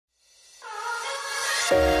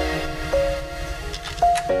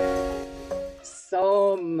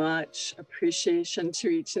much appreciation to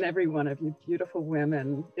each and every one of you beautiful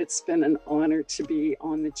women. It's been an honor to be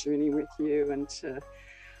on the journey with you and to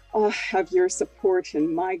have your support in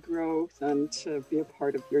my growth and to be a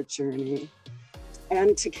part of your journey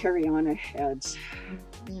and to carry on ahead.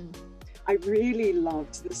 I really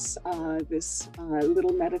loved this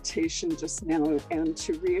little meditation just now, and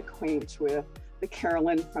to reacquaint with the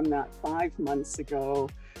Carolyn from that 5 months ago,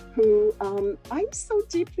 who I'm so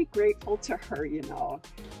deeply grateful to her, you know.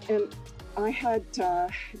 And I had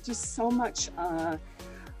just so much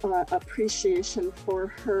appreciation for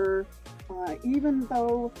her, even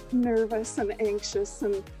though nervous and anxious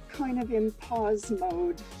and kind of in pause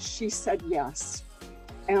mode, she said yes.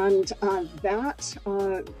 And that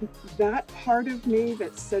part of me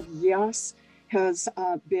that said yes has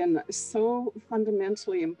been so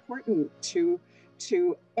fundamentally important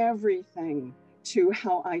to everything, to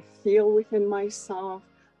how I feel within myself,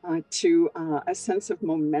 to a sense of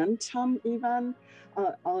momentum even.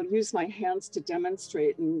 I'll use my hands to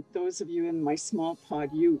demonstrate, and those of you in my small pod,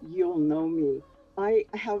 you'll know me. I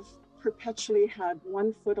have perpetually had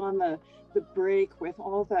one foot on the brake with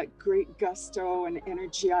all that great gusto and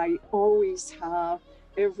energy I always have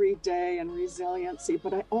every day, and resiliency,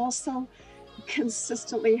 but I also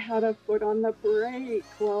consistently had a foot on the brake.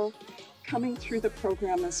 Well, coming through the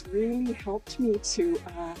program has really helped me to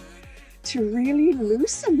really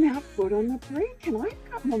loosen that foot on the brake, and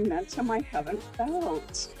I've got momentum I haven't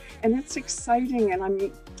felt, and it's exciting, and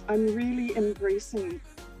I'm really embracing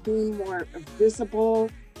being more visible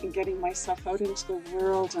and getting myself out into the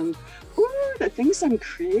world, and the things I'm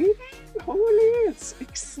creating, holy, it's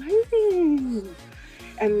exciting.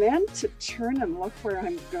 And then to turn and look where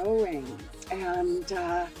I'm going, and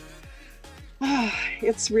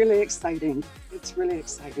it's really exciting. It's really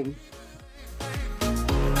exciting.